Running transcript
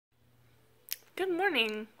Good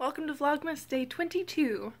morning. Welcome to Vlogmas day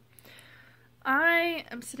 22. I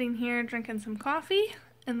am sitting here drinking some coffee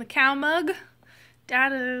in the cow mug.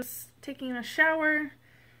 Dad is taking a shower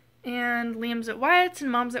and Liam's at Wyatt's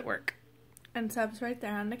and Mom's at work. And Seb's right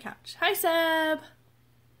there on the couch. Hi, Seb.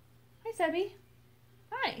 Hi, Sebby.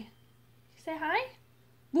 Hi. You say hi?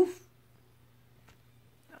 Woof.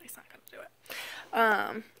 No, he's not gonna do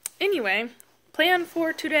it. Anyway, plan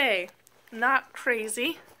for today. Not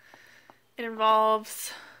crazy. It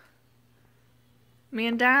involves me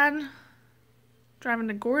and Dad driving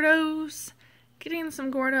to Gordo's, getting some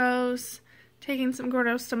Gordo's, taking some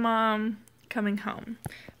Gordo's to Mom, coming home.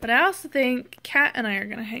 But I also think Kat and I are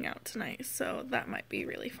going to hang out tonight, so that might be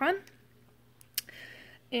really fun.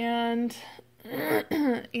 And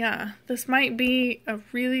yeah, this might be a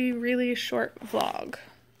really, really short vlog.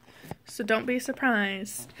 So don't be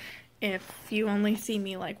surprised if you only see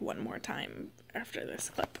me like one more time after this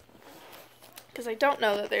clip. Because I don't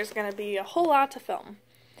know that there's going to be a whole lot to film.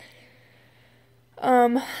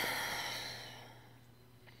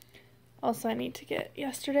 Also, I need to get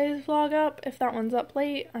yesterday's vlog up. If that one's up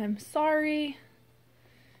late, I'm sorry.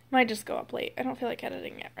 Might just go up late. I don't feel like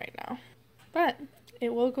editing it right now. But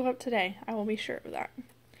it will go up today. I will be sure of that.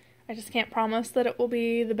 I just can't promise that it will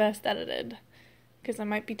be the best edited. Because I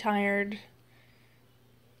might be tired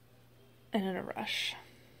and in a rush.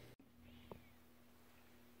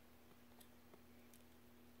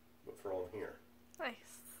 For all here. Nice.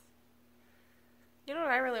 You know what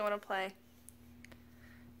I really want to play?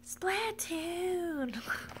 Splatoon!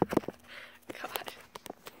 God.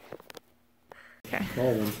 Okay.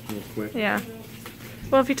 Call one real quick. Yeah.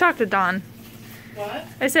 Well, if you talk to Dawn. What?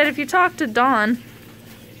 I said if you talk to Dawn.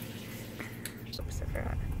 Oops, I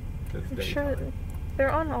forgot. I'm sure they're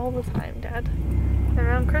on all the time, Dad.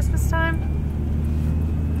 Around Christmas time.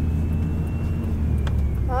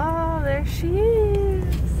 Oh, there she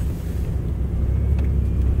is.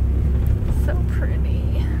 So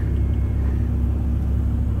pretty.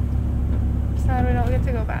 Sad we don't get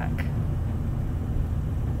to go back.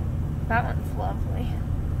 That one's lovely.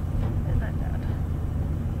 Isn't that, Dad?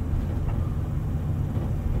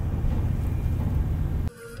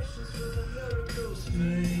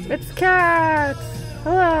 It's Kat!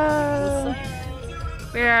 Hello!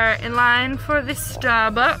 We are in line for the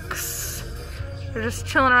Starbucks. We're just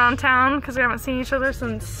chilling around town because we haven't seen each other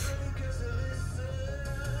since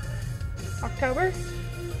October?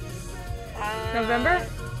 November?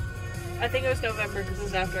 I think it was November because it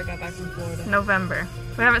was after I got back from Florida. November.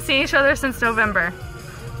 We haven't seen each other since November.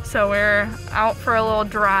 So we're out for a little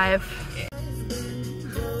drive.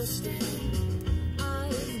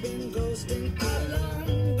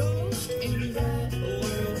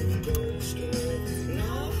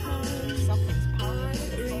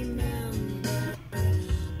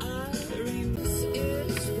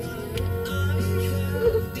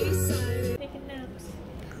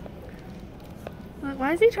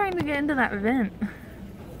 Why is he trying to get into that vent?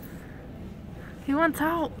 He wants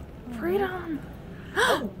out. Freedom.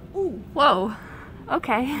 Oh, ooh. Whoa.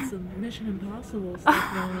 Okay. Some Mission Impossible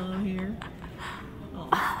stuff going on here. Oh.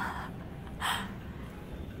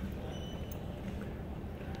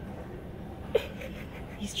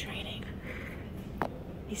 He's training.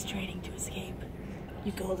 He's training to escape.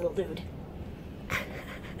 You go, little dude.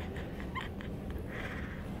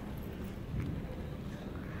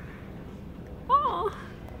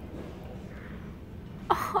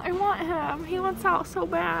 Oh, I want him. He wants out so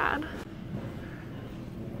bad.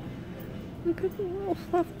 Look at the little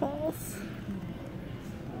fluff balls.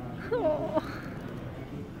 Oh.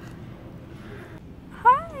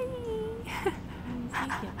 Hi.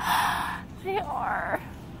 They are.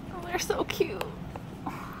 Oh, they're so cute.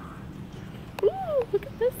 Ooh, look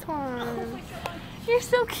at this one. Oh my god. You're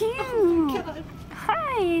so cute. Oh my god.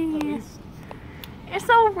 Hi. You're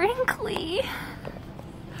so wrinkly.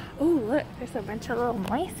 Oh, look, there's a bunch of little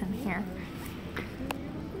mice in here.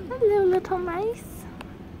 Hello, little mice.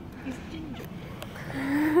 He's ginger.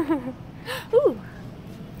 Ooh,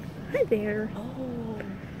 hi there. Oh.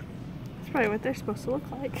 That's probably what they're supposed to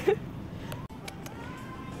look like. I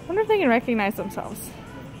wonder if they can recognize themselves.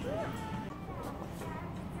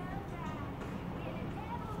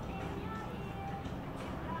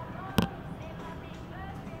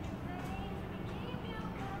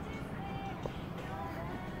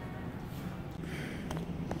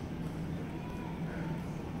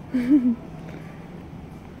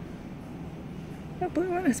 That blue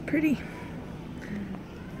one is pretty.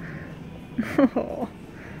 Oh.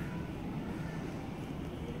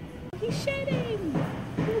 He's shedding!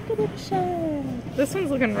 Look at him shed! This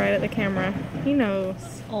one's looking right at the camera. He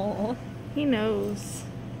knows. Oh. He knows.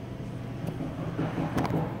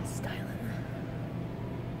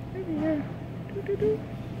 Ooh.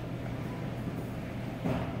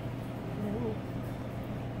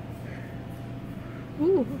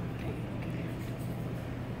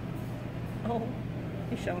 Oh,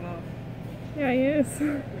 he's showing off. Yeah, he is.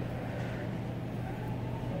 I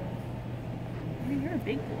mean, you're a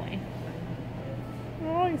big boy.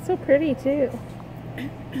 Oh, he's so pretty too.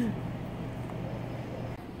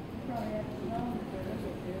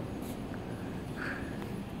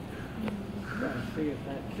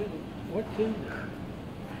 What tune?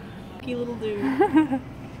 Cute little dude. I'm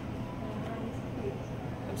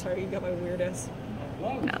sorry, you got my weird ass.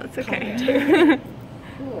 No, it's okay.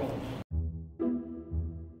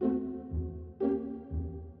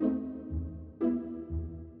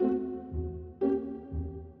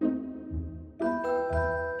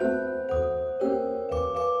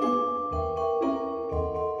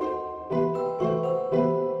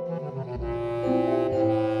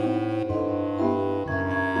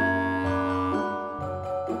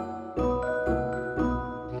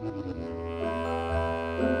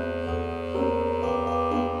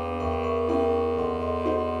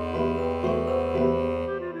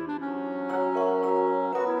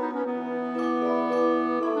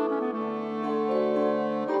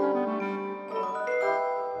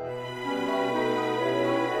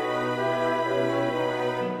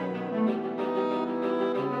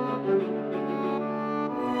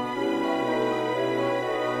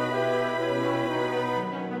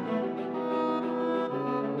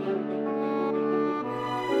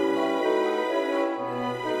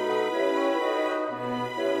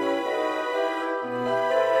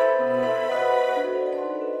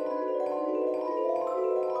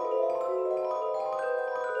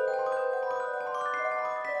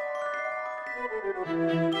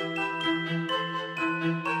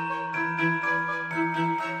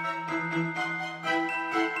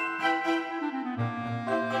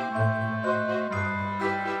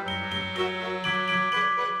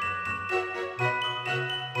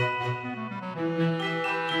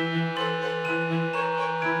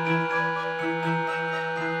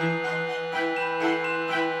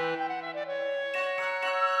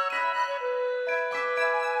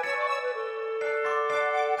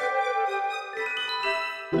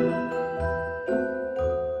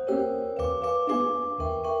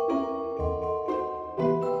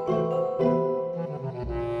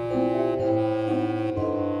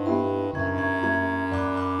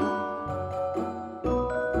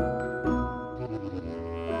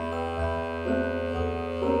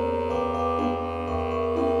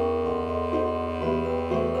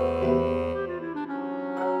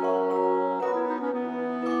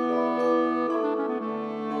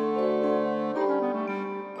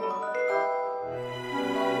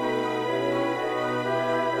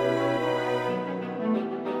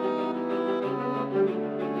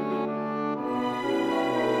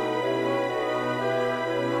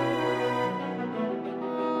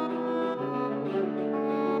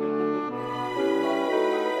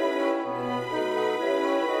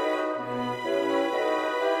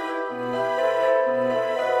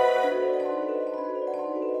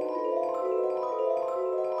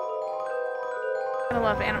 I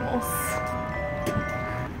love animals.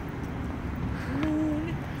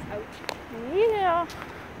 Yeah.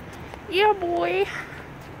 Yeah, boy.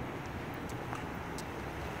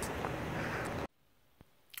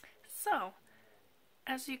 So,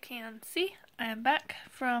 as you can see, I am back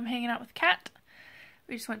from hanging out with Kat.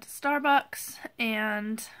 We just went to Starbucks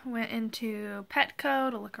and went into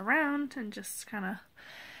Petco to look around and just kind of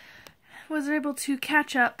was able to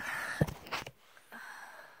catch up.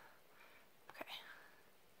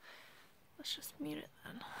 Let's just mute it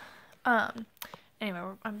then. Anyway,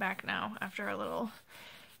 I'm back now after a little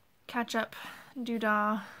catch-up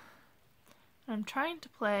doodah. I'm trying to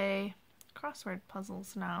play crossword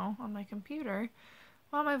puzzles now on my computer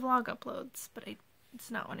while my vlog uploads, but it's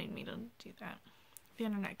not wanting me to do that. The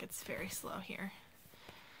internet gets very slow here,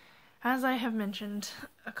 as I have mentioned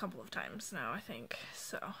a couple of times now, I think,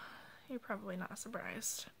 so you're probably not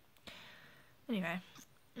surprised. Anyway.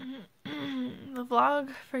 The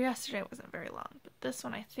vlog for yesterday wasn't very long, but this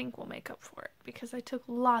one I think will make up for it because I took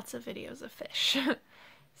lots of videos of fish.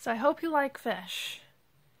 So I hope you like fish,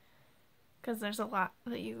 because there's a lot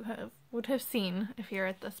that you would have seen if you're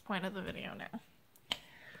at this point of the video now.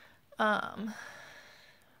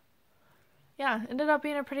 Yeah, ended up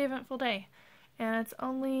being a pretty eventful day, and it's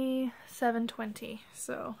only 7:20,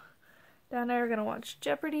 so Dad and I are gonna watch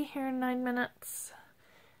Jeopardy here in 9 minutes.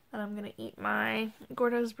 And I'm gonna eat my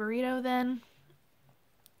Gordo's burrito then.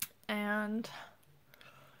 And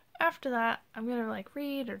after that, I'm gonna like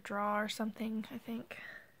read or draw or something, I think.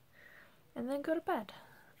 And then go to bed.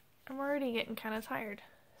 I'm already getting kind of tired.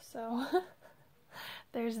 So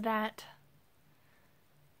there's that.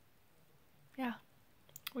 Yeah.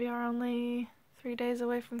 We are only 3 days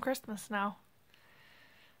away from Christmas now.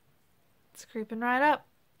 It's creeping right up,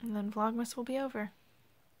 and then Vlogmas will be over.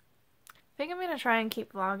 I think I'm going to try and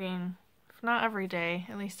keep vlogging, if not every day,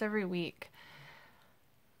 at least every week.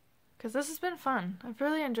 Because this has been fun. I've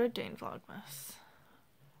really enjoyed doing Vlogmas.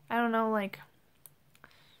 I don't know, like,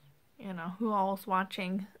 you know, who all's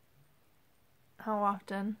watching, how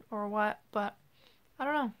often, or what, but I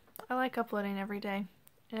don't know. I like uploading every day.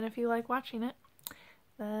 And if you like watching it,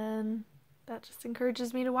 then that just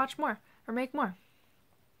encourages me to watch more, or make more.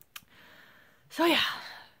 So yeah,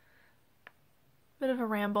 bit of a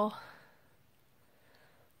ramble.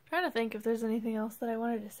 I'm trying to think if there's anything else that I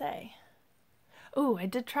wanted to say. Ooh, I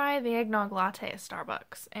did try the eggnog latte at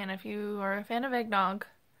Starbucks, and if you are a fan of eggnog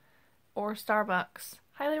or Starbucks,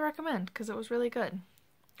 highly recommend, because it was really good.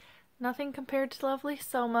 Nothing compared to lovely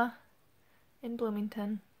Soma in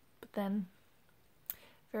Bloomington, but then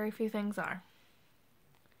very few things are.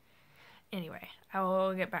 Anyway, I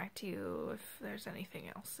will get back to you if there's anything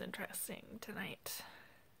else interesting tonight.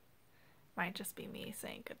 Might just be me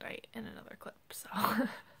saying goodnight in another clip, so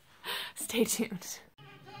stay tuned.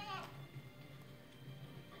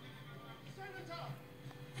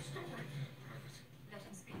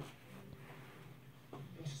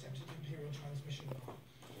 Intercepted Imperial transmission bar.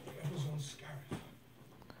 Rebels on Scarif.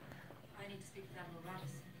 I need to speak with Admiral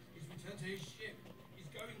Radisson. He's returned to his ship. He's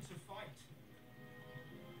going to fight.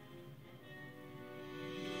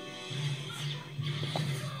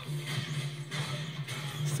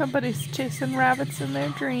 Somebody's chasing rabbits in their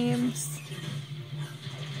dreams.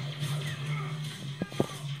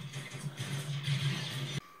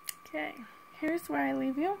 Okay, here's where I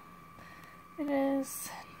leave you. It is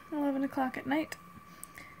 11 o'clock at night,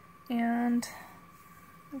 and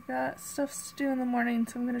I've got stuff to do in the morning,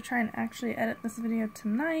 so I'm going to try and actually edit this video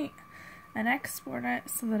tonight and export it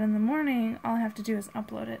so that in the morning all I have to do is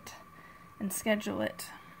upload it and schedule it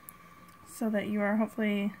so that you are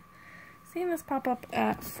hopefully seeing this pop up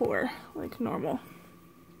at 4 like normal.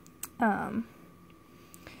 Got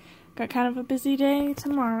kind of a busy day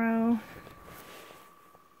tomorrow,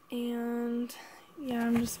 and yeah,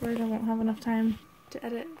 I'm just worried I won't have enough time to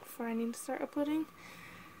edit before I need to start uploading.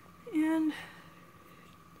 And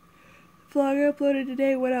the vlog I uploaded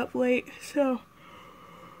today went up late, so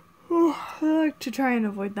I like to try and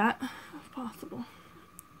avoid that if possible.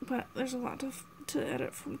 But there's a lot to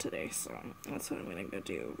edit from today, so that's what I'm gonna go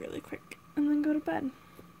do really quick and then go to bed.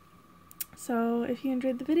 So if you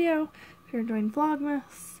enjoyed the video, if you're enjoying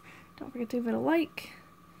Vlogmas, don't forget to give it a like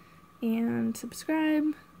and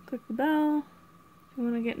subscribe, click the bell if you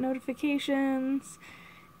want to get notifications,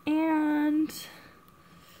 and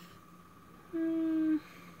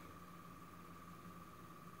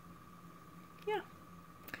yeah,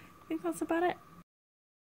 I think that's about it.